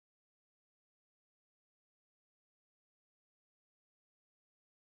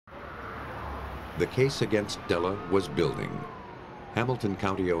The case against Della was building. Hamilton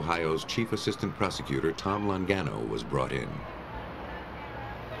County, Ohio's Chief Assistant Prosecutor Tom Longano was brought in.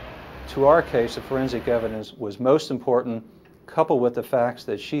 To our case, the forensic evidence was most important, coupled with the facts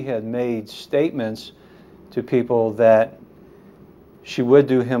that she had made statements to people that she would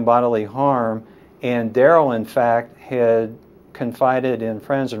do him bodily harm, and Darrell, in fact, had confided in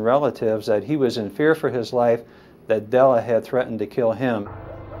friends and relatives that he was in fear for his life, that Della had threatened to kill him.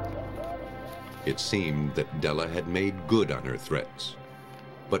 It seemed that Della had made good on her threats.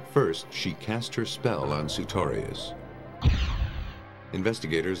 But first, she cast her spell on Sutorius.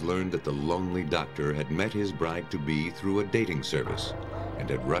 Investigators learned that the lonely doctor had met his bride-to-be through a dating service and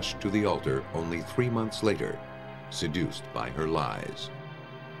had rushed to the altar only 3 months later, seduced by her lies.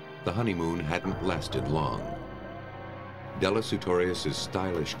 The honeymoon hadn't lasted long. Della Sutorius's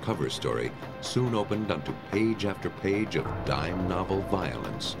stylish cover story soon opened onto page after page of dime novel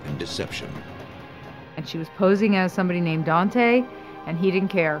violence and deception. And she was posing as somebody named Dante, and he didn't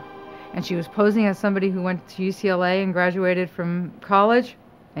care. And she was posing as somebody who went to UCLA and graduated from college,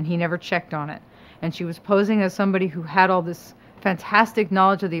 and he never checked on it. And she was posing as somebody who had all this fantastic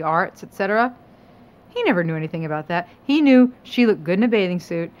knowledge of the arts, etc. He never knew anything about that. He knew she looked good in a bathing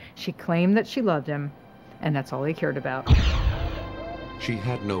suit, she claimed that she loved him, and that's all he cared about. She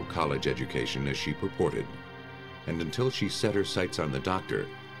had no college education as she purported, and until she set her sights on the doctor,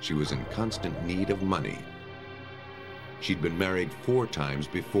 she was in constant need of money. She'd been married 4 times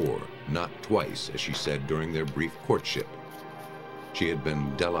before, not twice, as she said during their brief courtship. She had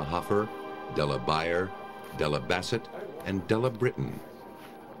been Della Hoffer, Della Bayer, Della Bassett, and Della Britton.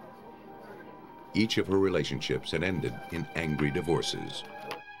 Each of her relationships had ended in angry divorces.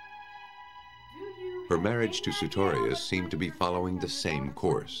 Her marriage to Sutorius seemed to be following the same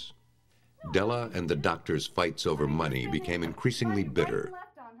course. Della and the doctor's fights over money became increasingly bitter.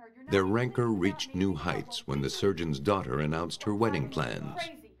 Their rancor reached new heights when the surgeon's daughter announced her wedding plans.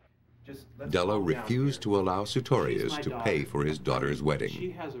 Della refused to allow Sutorius to pay for his daughter's wedding.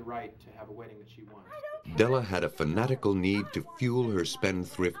 She has a right to have a wedding that she wants. Della had a fanatical need to fuel her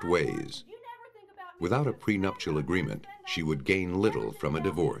spendthrift ways. Without a prenuptial agreement, she would gain little from a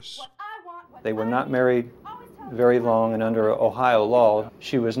divorce. They were not married very long, and under Ohio law,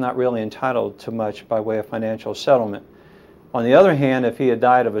 she was not really entitled to much by way of financial settlement. On the other hand, if he had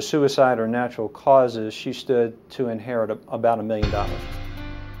died of a suicide or natural causes, she stood to inherit about $1 million.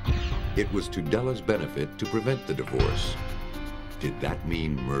 It was to Della's benefit to prevent the divorce. Did that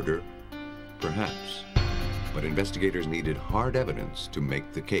mean murder? Perhaps. But investigators needed hard evidence to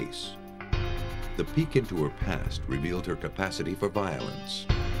make the case. The peek into her past revealed her capacity for violence.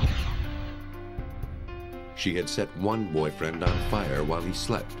 She had set one boyfriend on fire while he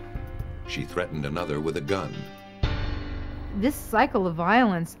slept. She threatened another with a gun. This cycle of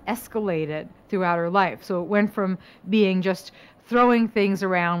violence escalated throughout her life. So it went from being just throwing things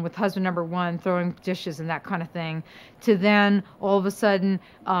around with husband number 1, throwing dishes and that kind of thing, to then all of a sudden,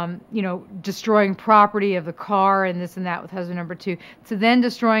 destroying property of the car and this and that with husband number 2, to then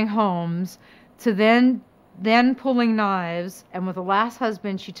destroying homes, to then pulling knives, and with the last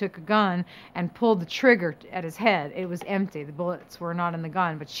husband she took a gun and pulled the trigger at his head. It was empty. The bullets were not in the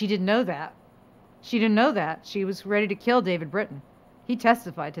gun, but she didn't know that. She didn't know that. She was ready to kill David Britton. He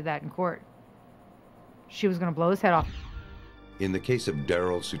testified to that in court. She was going to blow his head off. In the case of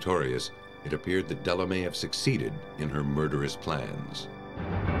Darrell Sutorius, it appeared that Della may have succeeded in her murderous plans.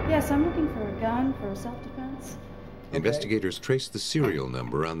 Yes, I'm looking for a gun for self-defense. Investigators traced the serial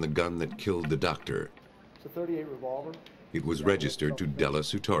number on the gun that killed the doctor. It's a .38 revolver. It was registered to Della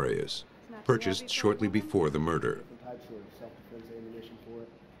Sutorius, purchased shortly before the murder.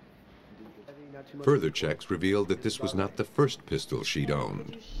 Further checks revealed that this was not the first pistol she'd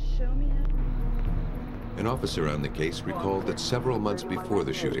owned. An officer on the case recalled that several months before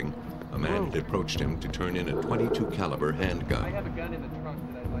the shooting, a man had approached him to turn in a .22 caliber handgun. I have a gun in the trunk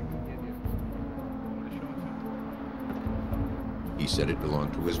that I'd like to give you. I want to show it to you. He said it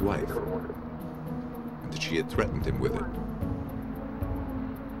belonged to his wife, and that she had threatened him with it.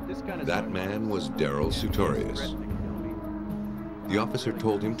 That man was Darrell Sutorius. The officer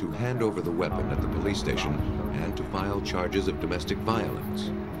told him to hand over the weapon at the police station and to file charges of domestic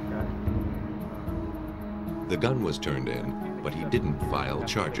violence. The gun was turned in, but he didn't file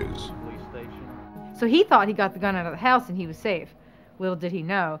charges. So he thought he got the gun out of the house and he was safe. Little did he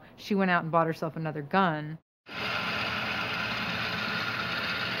know, she went out and bought herself another gun.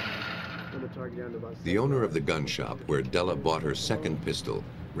 The owner of the gun shop where Della bought her second pistol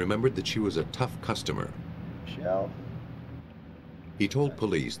remembered that she was a tough customer. He told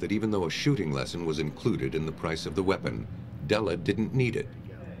police that even though a shooting lesson was included in the price of the weapon, Della didn't need it.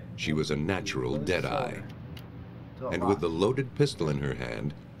 She was a natural deadeye. And with the loaded pistol in her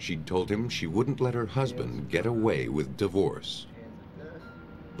hand, she'd told him she wouldn't let her husband get away with divorce.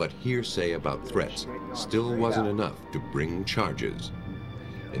 But hearsay about threats still wasn't enough to bring charges.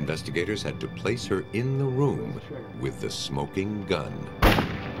 Investigators had to place her in the room with the smoking gun.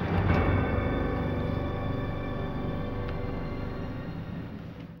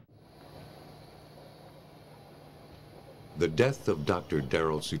 The death of Dr.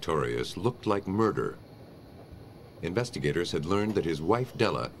 Darrell Sutorius looked like murder. Investigators had learned that his wife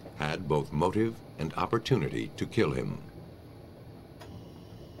Della had both motive and opportunity to kill him.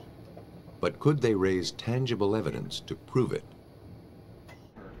 But could they raise tangible evidence to prove it?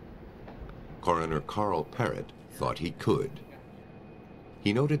 Coroner Carl Parrott thought he could.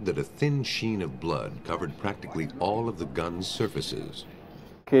 He noted that a thin sheen of blood covered practically all of the gun's surfaces.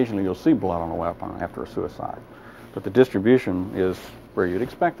 Occasionally you'll see blood on a weapon after a suicide, but the distribution is where you'd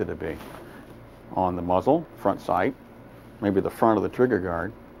expect it to be. On the muzzle, front sight, maybe the front of the trigger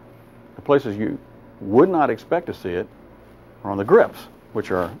guard. The places you would not expect to see it are on the grips,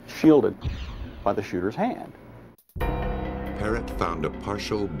 which are shielded by the shooter's hand. Parrott found a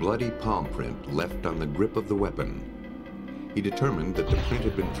partial bloody palm print left on the grip of the weapon. He determined that the print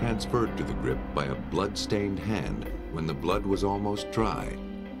had been transferred to the grip by a blood-stained hand when the blood was almost dry.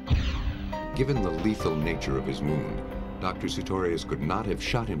 Given the lethal nature of his wound, Dr. Sutorius could not have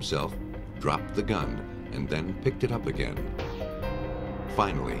shot himself, dropped the gun, and then picked it up again.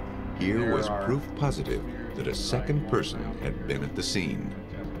 Finally, here was proof positive that a second person had been at the scene.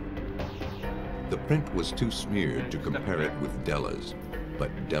 The print was too smeared to compare it with Della's,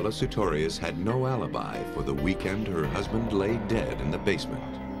 but Della Sutorius had no alibi for the weekend her husband lay dead in the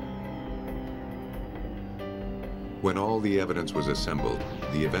basement. When all the evidence was assembled,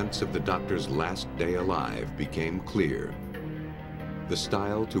 the events of the doctor's last day alive became clear. The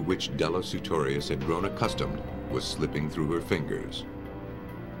style to which Della Sutorius had grown accustomed was slipping through her fingers.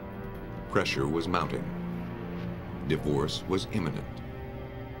 Pressure was mounting. Divorce was imminent.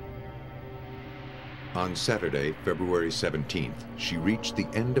 On Saturday, February 17th, she reached the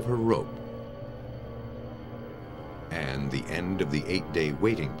end of her rope and the end of the 8-day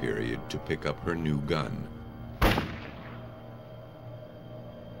waiting period to pick up her new gun.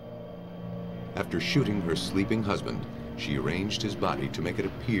 After shooting her sleeping husband, she arranged his body to make it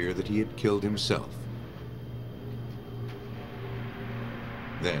appear that he had killed himself.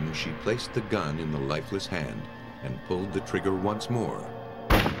 Then she placed the gun in the lifeless hand and pulled the trigger once more,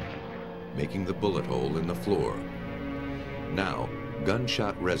 making the bullet hole in the floor. Now,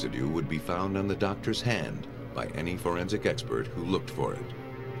 gunshot residue would be found on the doctor's hand by any forensic expert who looked for it.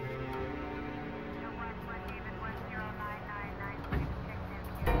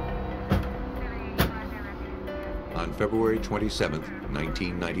 On February 27,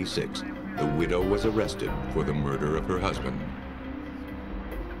 1996, the widow was arrested for the murder of her husband.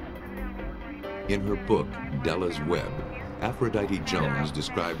 In her book, Della's Web, Aphrodite Jones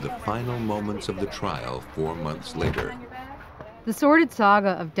described the final moments of the trial 4 months later. The sordid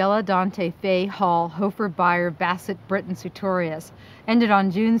saga of Della, Dante, Fay, Hall, Hofer, Beyer, Bassett, Britton, Sutorius ended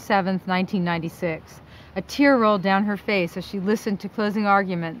on June 7, 1996. A tear rolled down her face as she listened to closing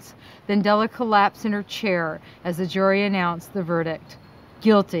arguments. Then Della collapsed in her chair as the jury announced the verdict: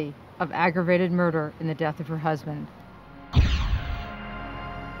 guilty of aggravated murder in the death of her husband.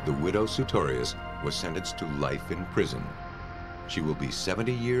 The widow Sutorius was sentenced to life in prison. She will be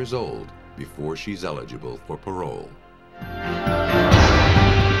 70 years old before she's eligible for parole.